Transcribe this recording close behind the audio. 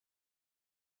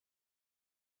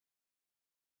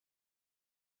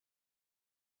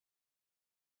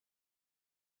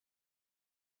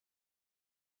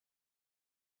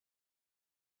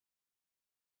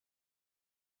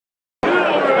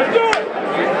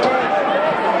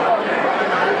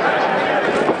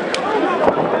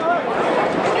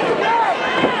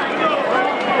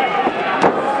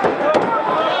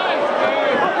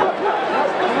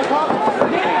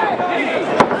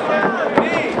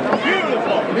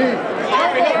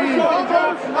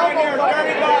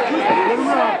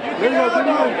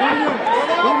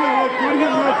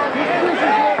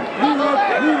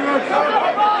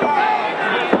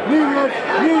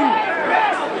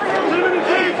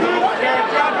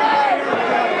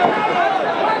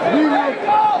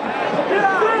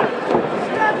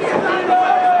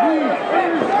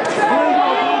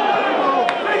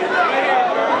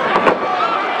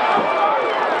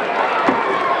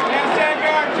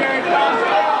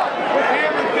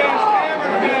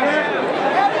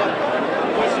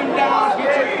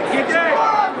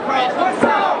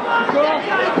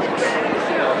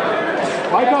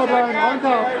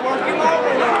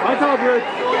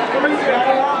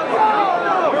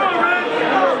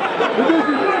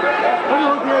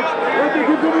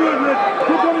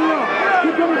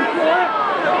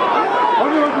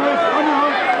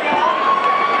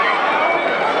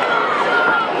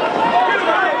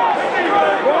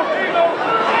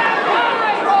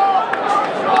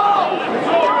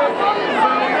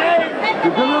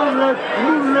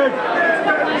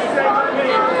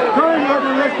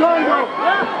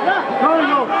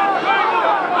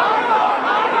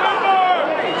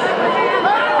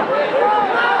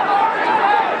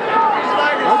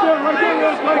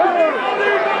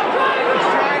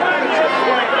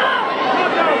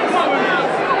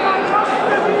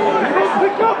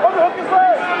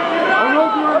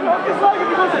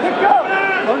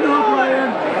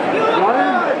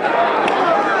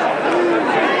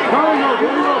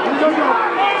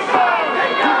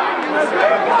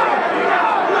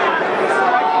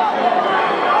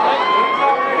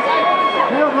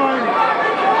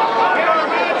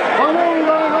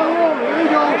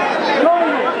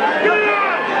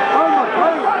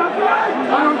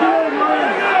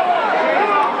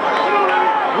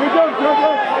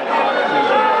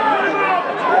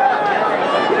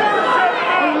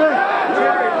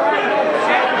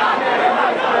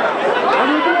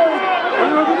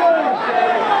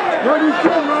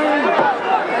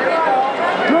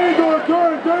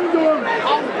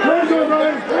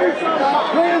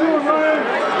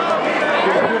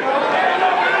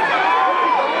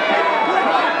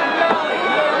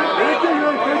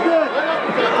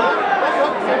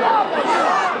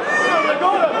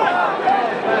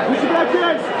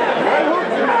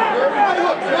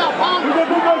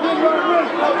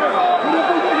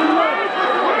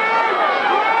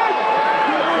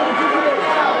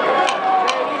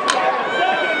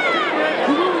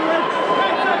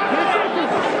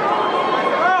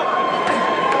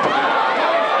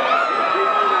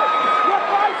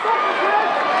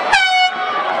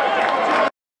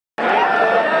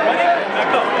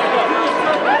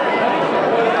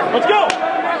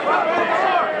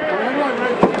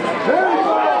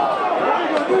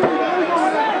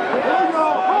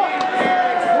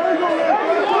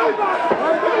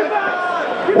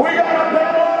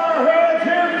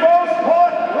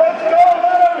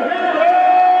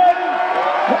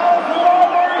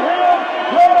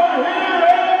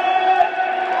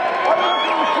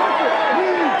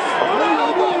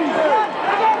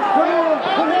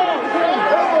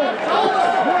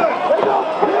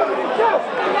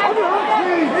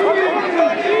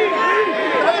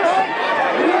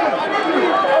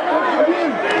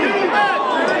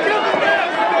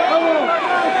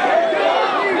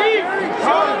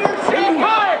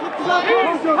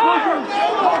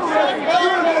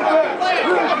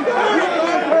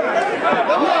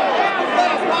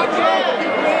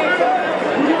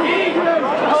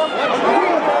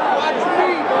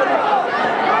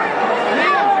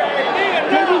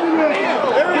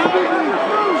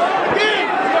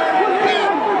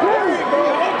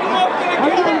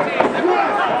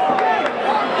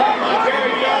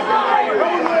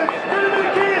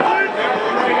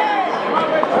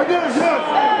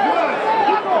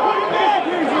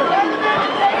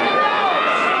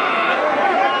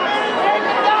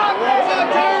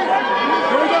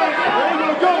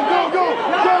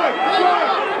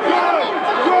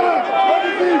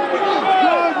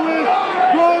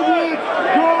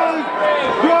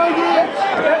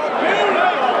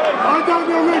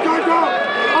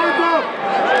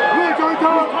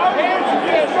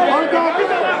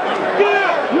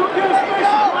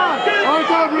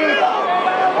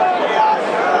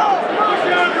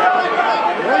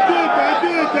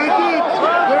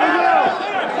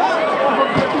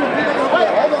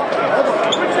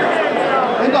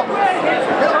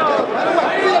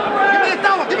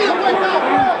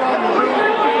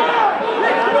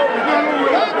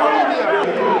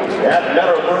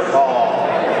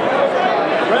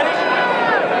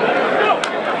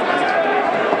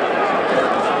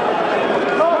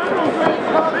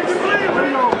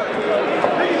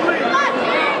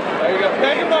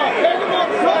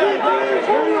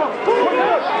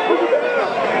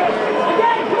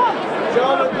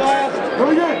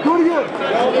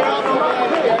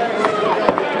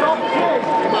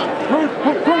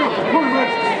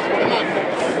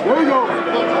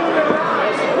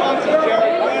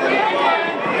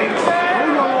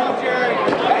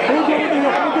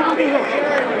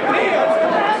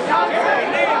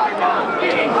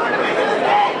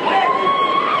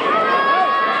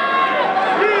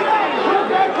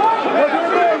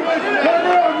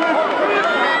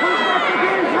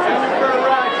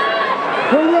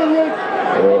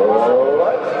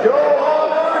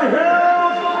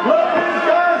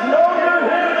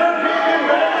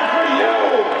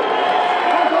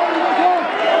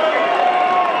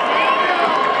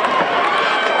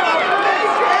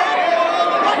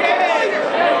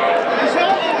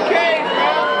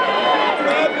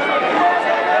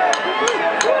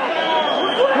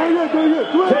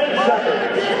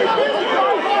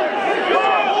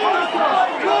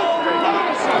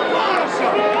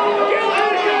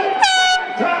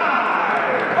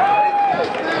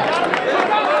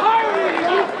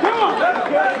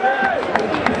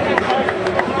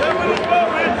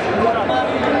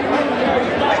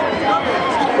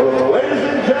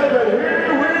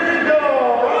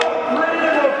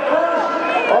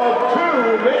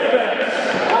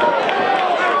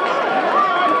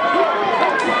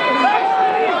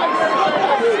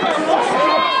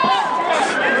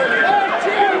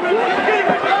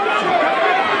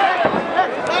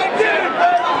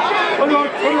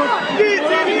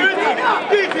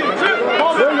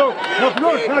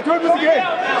him in the cage.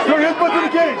 Turn his butt to the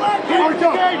cage. March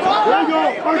up. There you go.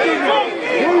 March in there.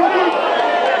 There you go.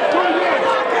 Turn again.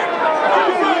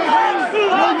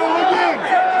 There you go again.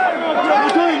 Turn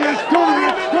him. Turn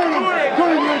him. Turn him.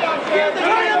 Turn him. Turn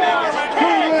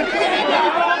him.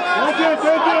 That's it.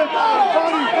 That's it.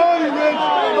 Body, Rich.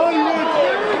 Body, Rich.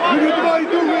 You get the body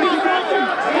too, Rich.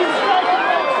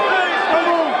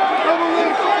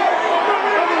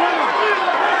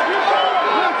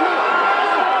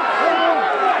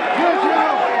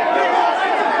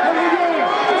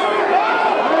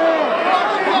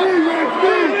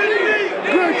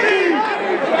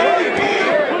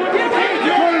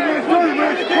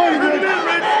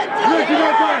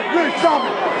 Stop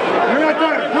it! You're not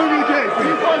done. Turn to the cage.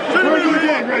 Turn to the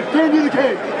cage, Rich. Turn to the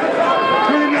cage.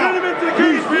 Turn him now. Turn him into the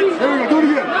cage, Rich. There we go. Do it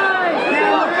again.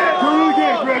 Turn to the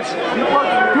cage, Rich.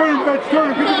 Turn him, Rich. Turn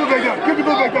him. Get the foot back down. Get the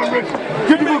foot back down, Rich.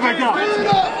 Get the foot back down.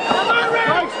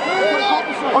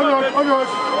 Under.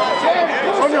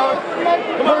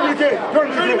 Turn to the cage. Turn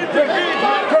to the cage.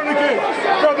 Turn to the cage.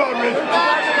 Come on, Rich.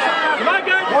 Come on,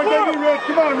 guys. One baby, Rich.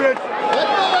 Come on, Rich.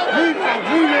 Lead,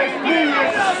 Rich.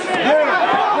 Yeah.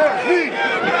 Lead.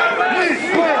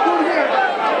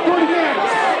 Do it again.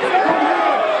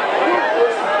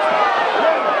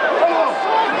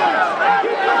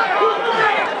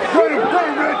 Turn him,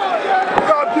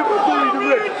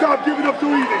 Rich. Stop giving up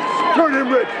too easy. Turn him,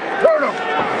 Rich. Turn him,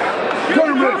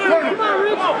 Rich.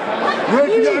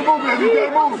 Rich, you gotta move, man. You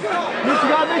gotta move. Rich, you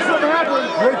gotta make something happen.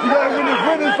 Rich, you gotta win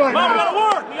this fight, man.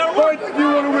 Fight like you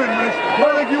wanna win, Rich.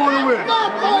 Fight like you wanna win.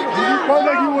 Fight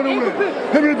like you wanna win.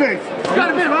 Hit me in the face. You got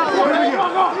him in, right?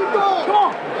 Come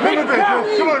on. Hit me in the face,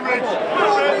 Rich. Come on, Rich.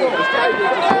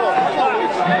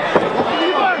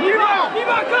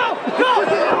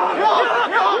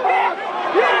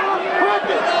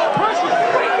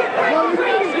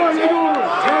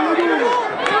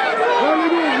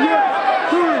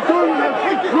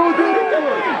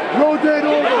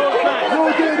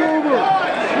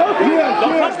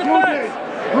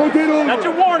 Rotate over. That's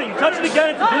your warning. You touch it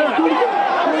again. It's a warning.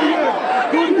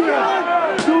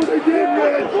 Do it again,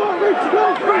 Red.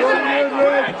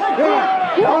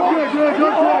 Okay, Greg.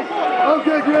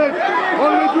 Okay, Greg. All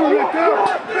the way through, Rick. Down.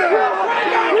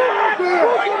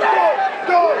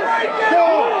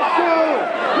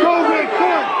 Go, Rick.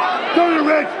 Turn it,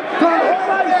 Rick. Turn